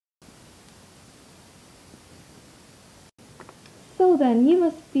So then, you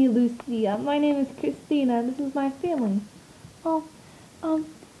must be Lucia. My name is Christina, and this is my family. Oh,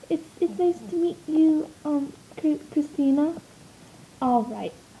 it's nice to meet you, Christina. All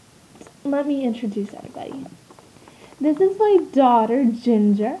right, let me introduce everybody. This is my daughter,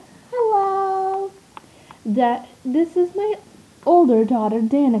 Ginger. Hello. This is my older daughter,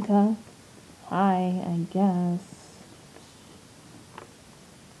 Danica. Hi, I guess.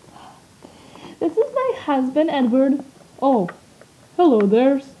 This is my husband, Edward. Oh, hello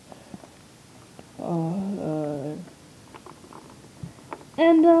there.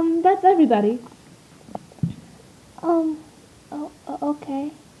 And that's everybody.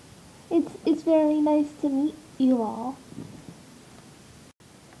 Okay. It's very nice to meet you all.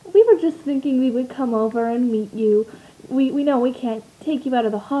 We were just thinking we would come over and meet you. We know we can't take you out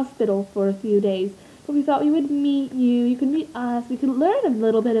of the hospital for a few days, but we thought we would meet you. You could meet us. We could learn a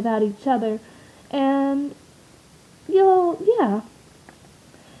little bit about each other. And, yeah.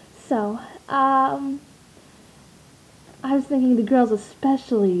 So, I was thinking the girls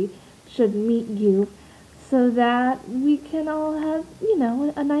especially should meet you so that we can all have,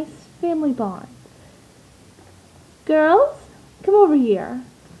 a nice family bond. Girls, come over here.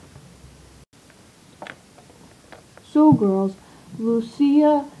 So girls,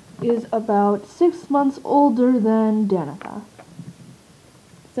 Lucia is about 6 months older than Danica.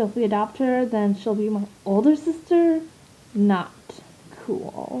 So if we adopt her, then she'll be my older sister? Not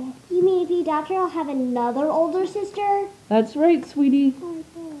cool. You mean if you adopt her, I'll have another older sister? That's right, sweetie.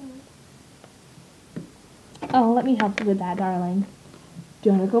 Oh, let me help you with that, darling.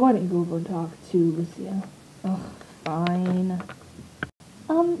 Danica, why don't you go over and talk to Lucia? Oh, fine.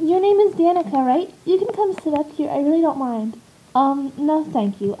 Your name is Danica, right? You can come sit up here. I really don't mind. No,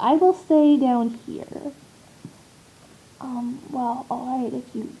 thank you. I will stay down here. Well, all right,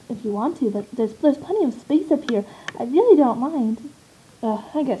 if you want to, but there's plenty of space up here. I really don't mind.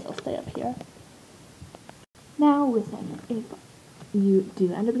 I guess I'll stay up here. Now, listen, if you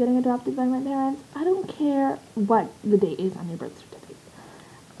do end up getting adopted by my parents, I don't care what the date is on your birth certificate.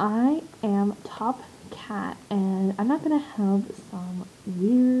 I am top cat, and I'm not gonna have some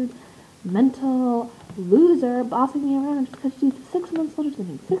weird mental loser bossing me around just because she's 6 months older than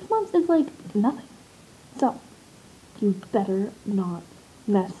me. 6 months is like nothing. So, you better not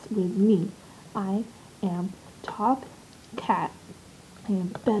mess with me. I am top cat. I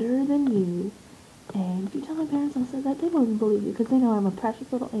am better than you. And if you tell my parents I said that, they won't even believe you because they know I'm a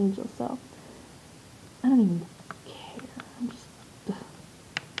precious little angel, so I don't even care. I'm just...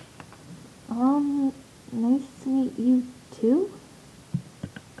 nice to meet you too?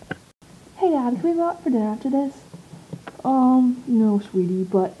 Hey Dad, can we go out for dinner after this? No, sweetie,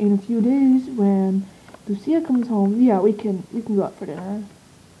 but in a few days when Lucia comes home, yeah, we can go out for dinner.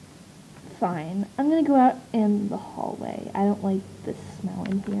 Fine. I'm gonna go out in the hallway. I don't like the smell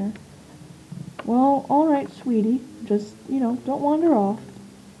in here. Well, alright, sweetie. Just, don't wander off.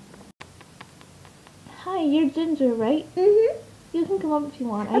 Hi, you're Ginger, right? Mm-hmm. You can come up if you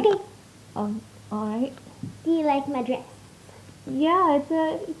want. Okay. Alright. Do you like my dress? Yeah, it's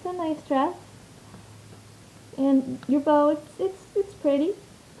a nice dress. And your bow, it's pretty.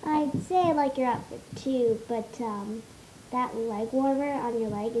 I'd say I like your outfit too, but that leg warmer on your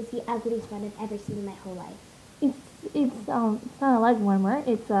leg is the ugliest one I've ever seen in my whole life. It's not a leg warmer.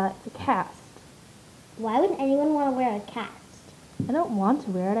 It's a cast. Why would anyone want to wear a cast? I don't want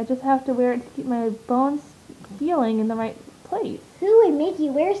to wear it. I just have to wear it to keep my bones healing in the right place. Who would make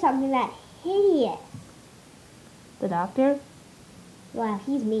you wear something that hideous? The doctor? Wow,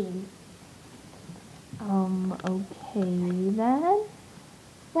 he's mean. Okay then.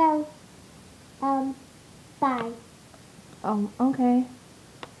 Well, bye. Okay.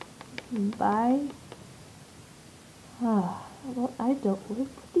 Bye. Well, I don't live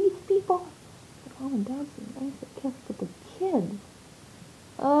with these people. The mom and dad seem nice, I guess, but the kids.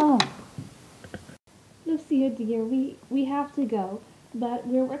 Lucia, dear, we have to go, but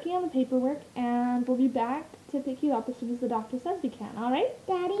we're working on the paperwork, and we'll be back to pick you up as soon as the doctor says we can, alright?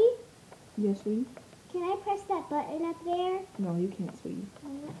 Daddy, Yes, sweetie? can I press that button up there? No, you can't, sweetie.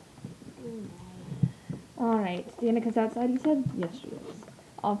 Alright, Danica's outside, you said? Yes, she is.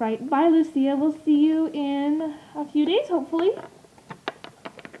 Alright, bye Lucia, we'll see you in a few days, hopefully.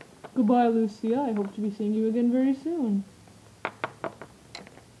 Goodbye, Lucia. I hope to be seeing you again very soon.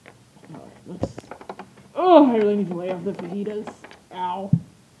 Alright, I really need to lay off the fajitas. Ow.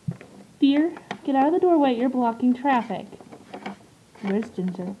 Dear, get out of the doorway, you're blocking traffic. Where's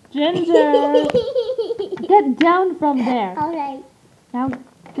Ginger? Ginger! Get down from there! Alright. Now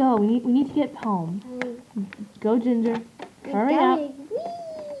go, we need to get home. Go, Ginger. Hurry up.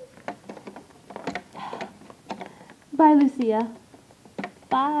 Bye, Lucia.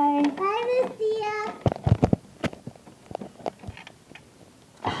 Bye. Bye, Lucia.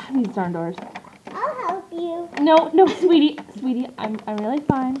 These darn doors. I'll help you. No, no, sweetie, sweetie, I'm really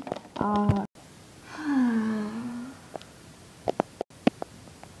fine. All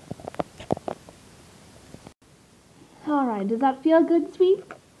right, does that feel good, sweet?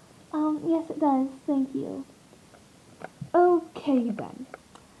 Yes, it does. Thank you. Okay then.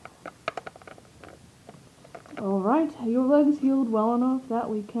 All right, your leg's healed well enough that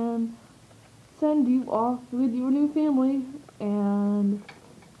we can send you off with your new family, and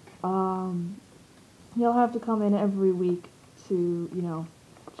you'll have to come in every week to,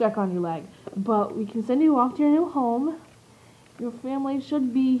 check on your leg. But we can send you off to your new home. Your family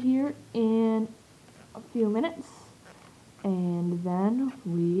should be here in a few minutes, and then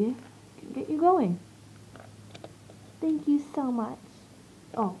we can get you going. Thank you so much.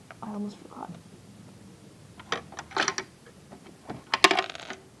 Oh, I almost forgot.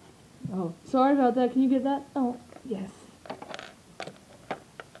 Oh, sorry about that. Can you get that? Oh, Yes.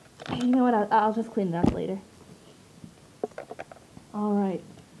 you know what? I'll just clean it up later. All right.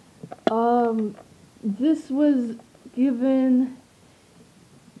 This was given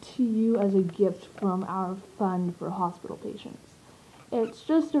to you as a gift from our fund for hospital patients. It's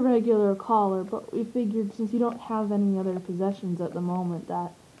just a regular collar, but we figured since you don't have any other possessions at the moment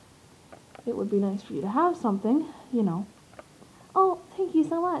that it would be nice for you to have something, Oh, thank you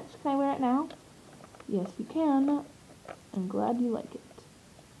so much. Can I wear it now? Yes, you can. I'm glad you like it.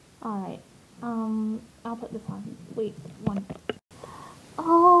 Alright. I'll put this on. Wait, one.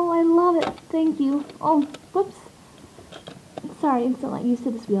 Oh, I love it. Thank you. Oh, whoops. Sorry, I'm still not used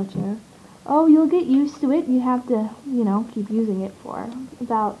to this wheelchair. Oh, you'll get used to it. You have to, keep using it for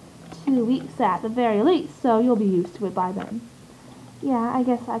about 2 weeks at the very least, so you'll be used to it by then. Yeah, I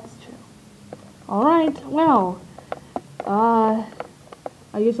guess that's true. Alright, well,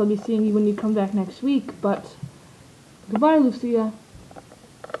 I guess I'll be seeing you when you come back next week, but goodbye, Lucia.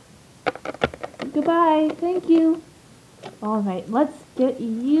 Goodbye. Thank you. Alright, let's get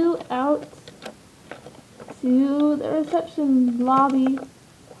you out to the reception lobby.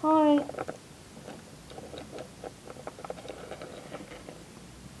 Alright.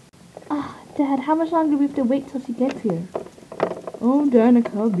 Dad, how much longer do we have to wait till she gets here? Oh,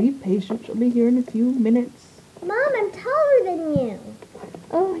 Danica, be patient. She'll be here in a few minutes. Mom, I'm taller than you.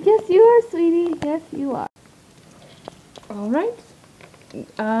 Oh, yes you are, sweetie. Yes, you are. Alright.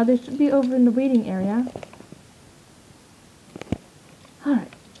 They should be over in the waiting area.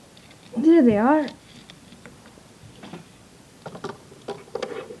 Alright. There they are.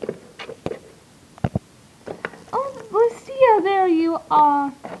 Oh, Lucia, there you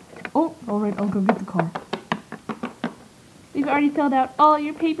are. Oh, alright, I'll go get the car. We've already filled out all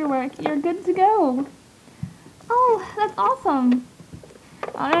your paperwork. You're good to go. Oh, that's awesome.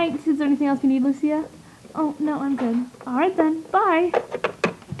 Alright, is there anything else you need, Lucia? Oh, no, I'm good. Alright then, bye.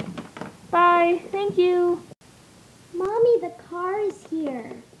 Bye, thank you. Mommy, the car is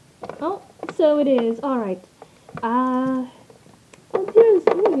here. Oh, so it is. Alright. Oh, here's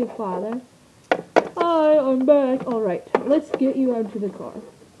your father. Hi, I'm back. Alright, let's get you out to the car.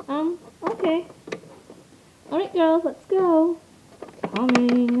 Okay. Alright, girls, let's go.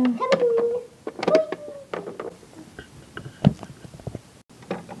 Coming.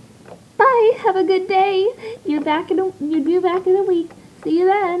 Bye, have a good day. You're due back in a week. See you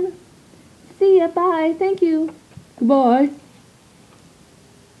then. See ya, bye, thank you. Goodbye.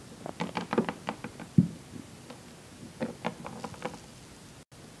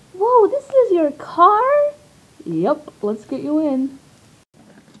 Whoa, this is your car? Yep, let's get you in.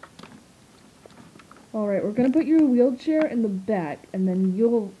 Alright, we're gonna put your wheelchair in the back, and then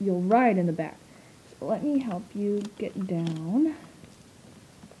you'll ride in the back. So let me help you get down.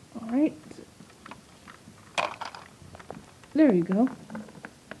 Alright. There you go.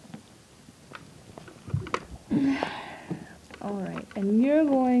 Alright, and you're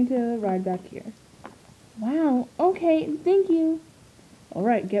going to ride back here. Wow, okay, thank you.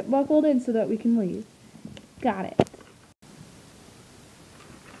 Alright, get buckled in so that we can leave. Got it.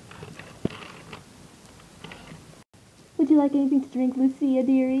 Would you like anything to drink, Lucia,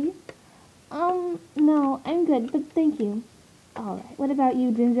 dearie? No, I'm good, but thank you. Alright, what about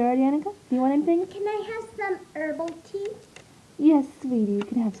you, Ginger or Danica? Do you want anything? Can I have some herbal tea? Yes, sweetie, you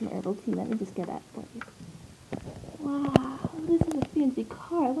can have some herbal tea. Let me just get that for you. Wow, this is a fancy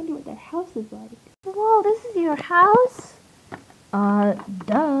car. I wonder what their house is like. Whoa, this is your house?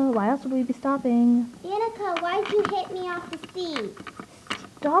 Duh. Why else would we be stopping? Danica, why'd you hit me off the seat?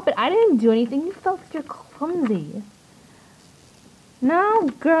 Stop it. I didn't do anything. You felt you're clumsy. Now,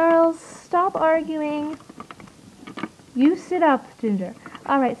 girls, stop arguing. You sit up, Ginger.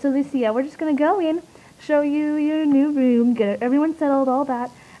 Alright, so Lucia, we're just gonna go in, show you your new room, get everyone settled, all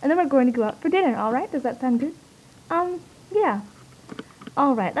that, and then we're going to go out for dinner, alright? Does that sound good? Yeah.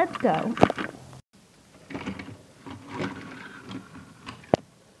 Alright, let's go.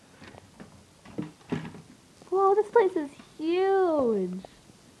 Whoa, this place is huge.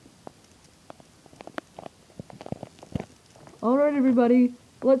 Alright, everybody,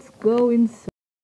 let's go inside.